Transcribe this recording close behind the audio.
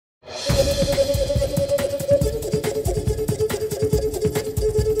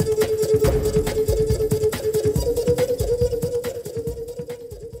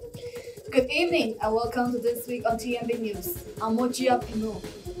Welcome to This Week on TMB News. I'm Mochoyia Phimu,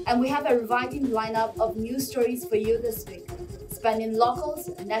 and we have a reviving lineup of news stories for you this week, spanning locals,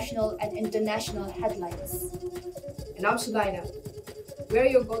 national and international headlines. And I'm Sunaina. We're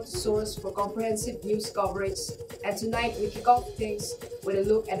your go-to source for comprehensive news coverage, and tonight we kick off things with a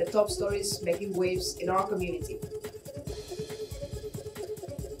look at the top stories making waves in our community.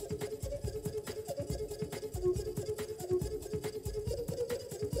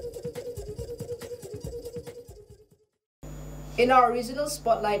 In our regional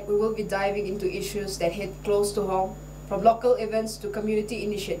spotlight, we will be diving into issues that hit close to home, from local events to community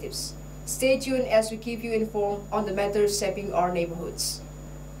initiatives. Stay tuned as we keep you informed on the matters shaping our neighborhoods.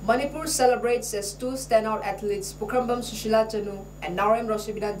 Manipur celebrates as two standout athletes, Khwairakpam Chanu and Narem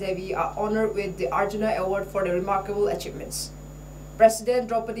Roshibina Devi, are honored with the Arjuna Award for their remarkable achievements. President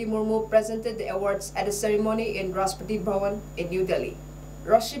Draupadi Murmu presented the awards at a ceremony in Rashtrapati Bhavan in New Delhi.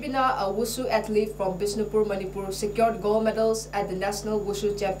 Roshibina, a Wushu athlete from Bishnupur, Manipur, secured gold medals at the National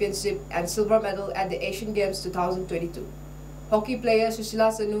Wushu Championship and silver medal at the Asian Games 2022. Hockey player Sushila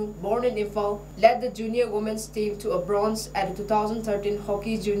Sanu, born in Imphal, led the junior women's team to a bronze at the 2013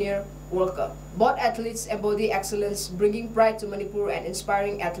 Hockey Junior World Cup. Both athletes embody excellence, bringing pride to Manipur and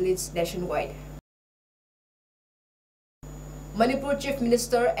inspiring athletes nationwide. Manipur Chief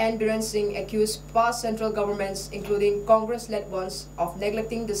Minister N. Biren Singh accused past central governments, including Congress-led ones, of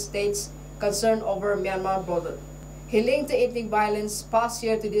neglecting the state's concern over Myanmar border. He linked the ethnic violence past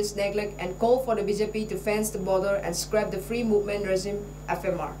year to this neglect and called for the BJP to fence the border and scrap the Free Movement Regime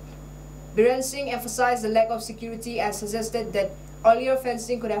 (FMR). Biren Singh emphasized the lack of security and suggested that earlier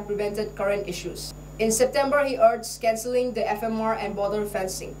fencing could have prevented current issues. In September, he urged cancelling the FMR and border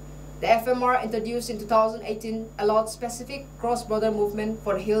fencing. The FMR, introduced in 2018, allowed specific cross-border movement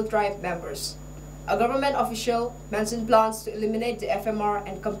for the Hill Tribe members. A government official mentioned plans to eliminate the FMR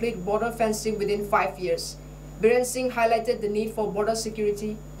and complete border fencing within 5 years. Biren Singh highlighted the need for border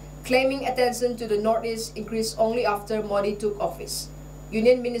security, claiming attention to the Northeast increased only after Modi took office.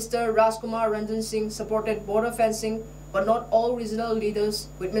 Union Minister Rajkumar Ranjan Singh supported border fencing, but not all regional leaders,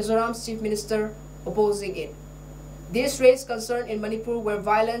 with Mizoram's Chief Minister opposing it. This raised concern in Manipur, where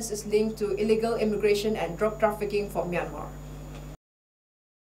violence is linked to illegal immigration and drug trafficking from Myanmar.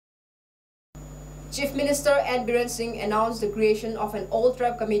 Chief Minister N. Biren Singh announced the creation of an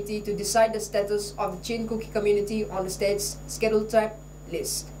all-tribe committee to decide the status of the Chin Kuki community on the state's scheduled tribe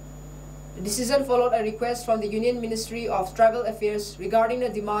list. The decision followed a request from the Union Ministry of Tribal Affairs regarding the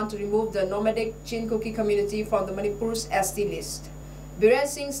demand to remove the nomadic Chin Kuki community from the Manipur's ST list. Biren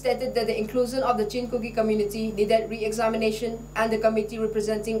Singh stated that the inclusion of the Chin Kuki community needed re-examination, and the committee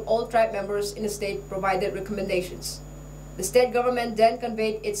representing all tribe members in the state provided recommendations. The state government then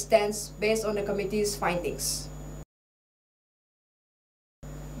conveyed its stance based on the committee's findings.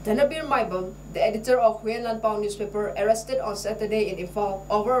 Dhanabir Maibam, the editor of Khwairakpam newspaper, arrested on Saturday in Imphal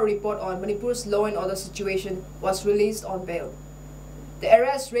over a report on Manipur's law and order situation, was released on bail. The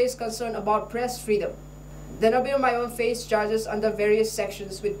arrest raised concern about press freedom. Dhanabir Maibam faced charges under various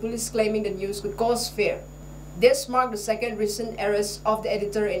sections, with police claiming the news could cause fear. This marked the second recent arrest of the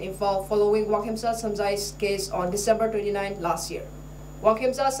editor in Imphal following Wankhemsa Samjai's case on December 29 last year.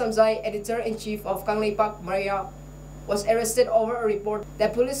 Wankhemsa Samjai, editor-in-chief of Kangleipak Maria, was arrested over a report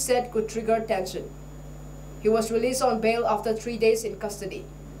that police said could trigger tension. He was released on bail after 3 days in custody.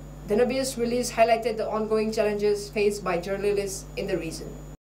 Dhanabir's release highlighted the ongoing challenges faced by journalists in the region.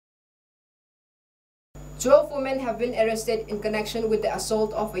 12 women have been arrested in connection with the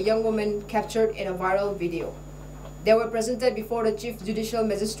assault of a young woman captured in a viral video. They were presented before the Chief Judicial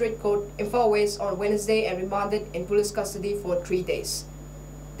Magistrate Court, Imphal West, on Wednesday and remanded in police custody for 3 days.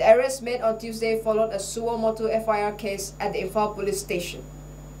 The arrest made on Tuesday followed a suo motu FIR case at the Imphal police station.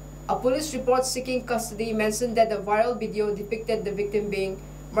 A police report seeking custody mentioned that the viral video depicted the victim being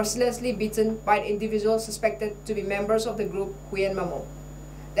mercilessly beaten by the individuals suspected to be members of the group Huyen Mamo.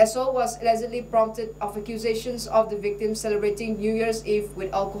 The assault was allegedly prompted of accusations of the victim celebrating New Year's Eve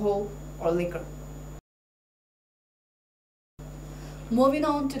with alcohol or liquor. Moving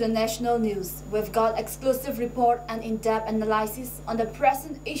on to the national news, we've got exclusive report and in-depth analysis on the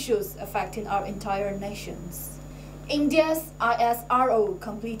present issues affecting our entire nations. India's ISRO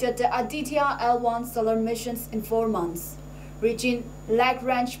completed the Aditya L1 solar missions in 4 months, reaching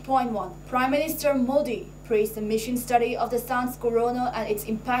Lagrange point 1. Prime Minister Modi praised the mission study of the sun's corona and its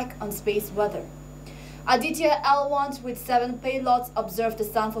impact on space weather. Aditya L1, with 7 payloads, observed the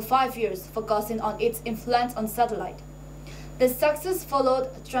sun for 5 years, focusing on its influence on satellite. The success followed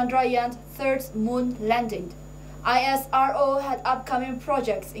Chandrayaan's 3rd moon landing. ISRO had upcoming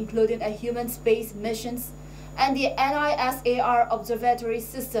projects including a human space missions, and the NISAR observatory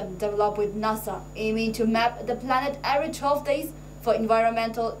system developed with NASA, aiming to map the planet every 12 days for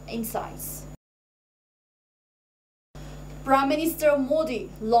environmental insights. Prime Minister Modi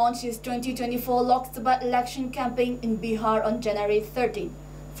launched his 2024 Lok Sabha election campaign in Bihar on January 13,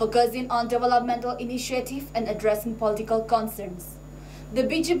 focusing on developmental initiatives and addressing political concerns. The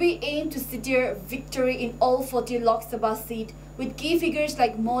BJP aimed to secure victory in all 40 Lok Sabha seats, with key figures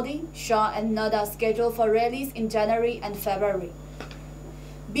like Modi, Shah and Nadda scheduled for rallies in January and February.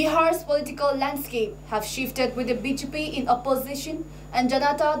 Bihar's political landscape have shifted with the BJP in opposition and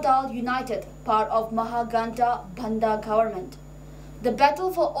Janata Dal United, part of Mahaganda Banda government. The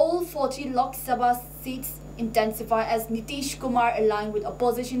battle for all 40 Lok Sabha seats intensified as Nitish Kumar aligned with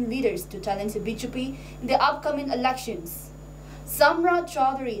opposition leaders to challenge the BJP in the upcoming elections. Samrat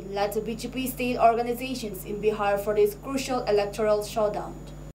Chaudhary led the BJP state organizations in Bihar for this crucial electoral showdown.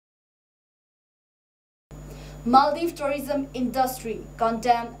 Maldives tourism industry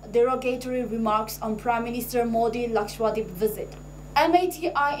condemned derogatory remarks on Prime Minister Modi Lakshadweep visit.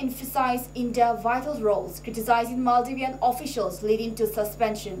 MATI emphasized India's vital roles, criticizing Maldivian officials leading to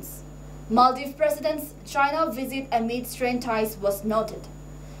suspensions. Maldives President's China visit amid strained ties was noted.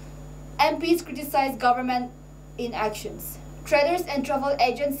 MPs criticized government inactions. Traders and travel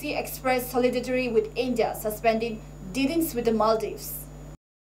agency expressed solidarity with India, suspending dealings with the Maldives.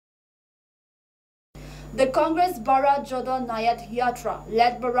 The Congress Bharat Jodo Nyaya Yatra,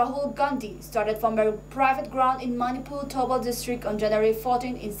 led by Rahul Gandhi, started from a private ground in Manipur, Thoubal district on January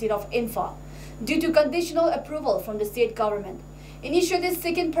 14 instead of Imphal, due to conditional approval from the state government. Initially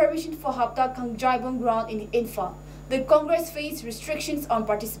seeking permission for Hapta Kangjaibung ground in Imphal, the Congress faced restrictions on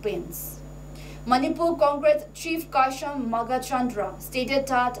participants. Manipur Congress Chief Kaisham Magachandra stated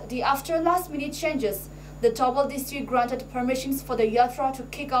that after last-minute changes, the Thoubal district granted permissions for the yatra to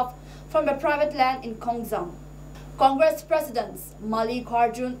kick off from a private land in Kongzang. Congress Presidents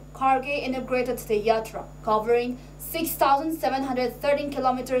Mallikarjun Kharge inaugurated the yatra, covering 6,713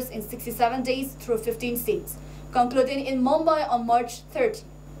 kilometers in 67 days through 15 states, concluding in Mumbai on March 30.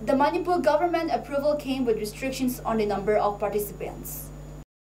 The Manipur government approval came with restrictions on the number of participants.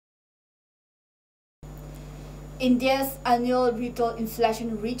 India's annual retail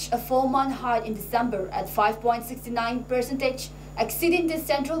inflation reached a 4-month high in December at 5.69%, exceeding the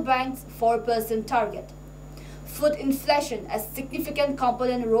central bank's 4% target. Food inflation, a significant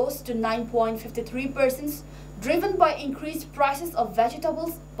component, rose to 9.53%, driven by increased prices of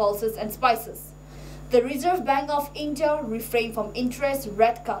vegetables, pulses and spices. The Reserve Bank of India refrained from interest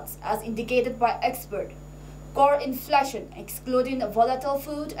rate cuts as indicated by experts. Core inflation, excluding volatile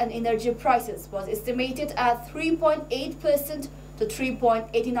food and energy prices, was estimated at 3.8% to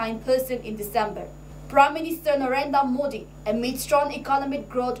 3.89% in December. Prime Minister Narendra Modi, amid strong economic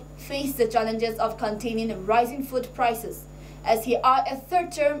growth, faced the challenges of containing rising food prices as he eyed a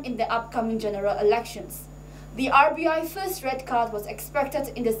third term in the upcoming general elections. The RBI first rate cut was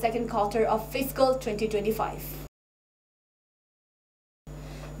expected in the second quarter of fiscal 2025.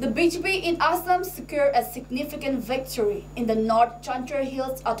 The BJP in Assam secured a significant victory in the North Chanchar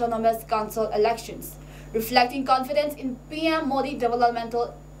Hills Autonomous Council elections, reflecting confidence in PM Modi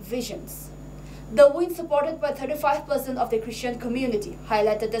developmental visions. The win, supported by 35% of the Christian community,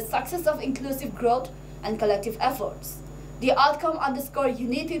 highlighted the success of inclusive growth and collective efforts. The outcome underscored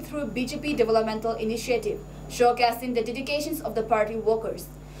unity through BJP developmental initiative, showcasing the dedications of the party workers.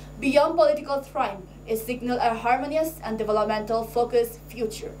 Beyond political triumph, it signaled a harmonious and developmental-focused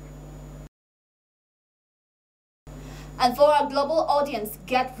future. And for our global audience,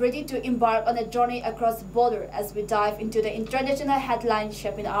 get ready to embark on a journey across borders as we dive into the international headlines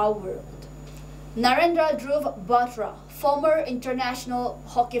shaping our world. Narendra Dhruv Batra, former International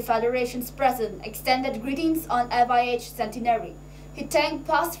Hockey Federation's president, extended greetings on FIH centenary. He thanked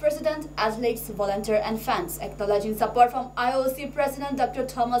past president, athletes, volunteers and fans, acknowledging support from IOC President Dr.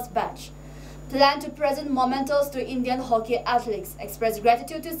 Thomas Bach. Planned to present mementos to Indian hockey athletes, expressed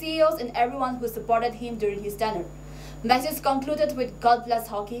gratitude to CEOs and everyone who supported him during his tenure. Message concluded with God bless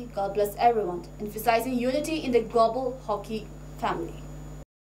hockey, God bless everyone, emphasizing unity in the global hockey family.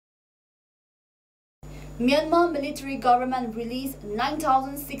 Myanmar military government released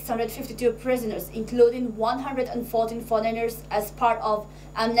 9,652 prisoners, including 114 foreigners, as part of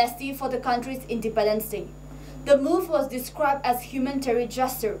amnesty for the country's Independence Day. The move was described as humanitarian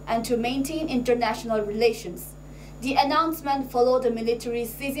gesture and to maintain international relations. The announcement followed the military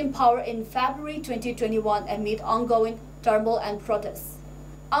seizing power in February 2021 amid ongoing turmoil and protests.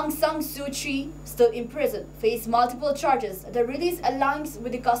 Aung San Suu Kyi, still in prison, faced multiple charges. The release aligns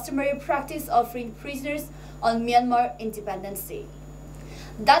with the customary practice of freeing prisoners on Myanmar Independence Day.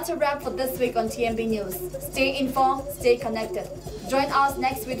 That's a wrap for this week on TMB News. Stay informed, stay connected. Join us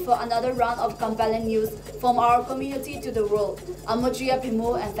next week for another round of compelling news from our community to the world. I'm Mochoyia,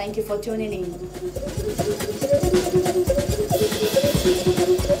 Phimu, and thank you for tuning in.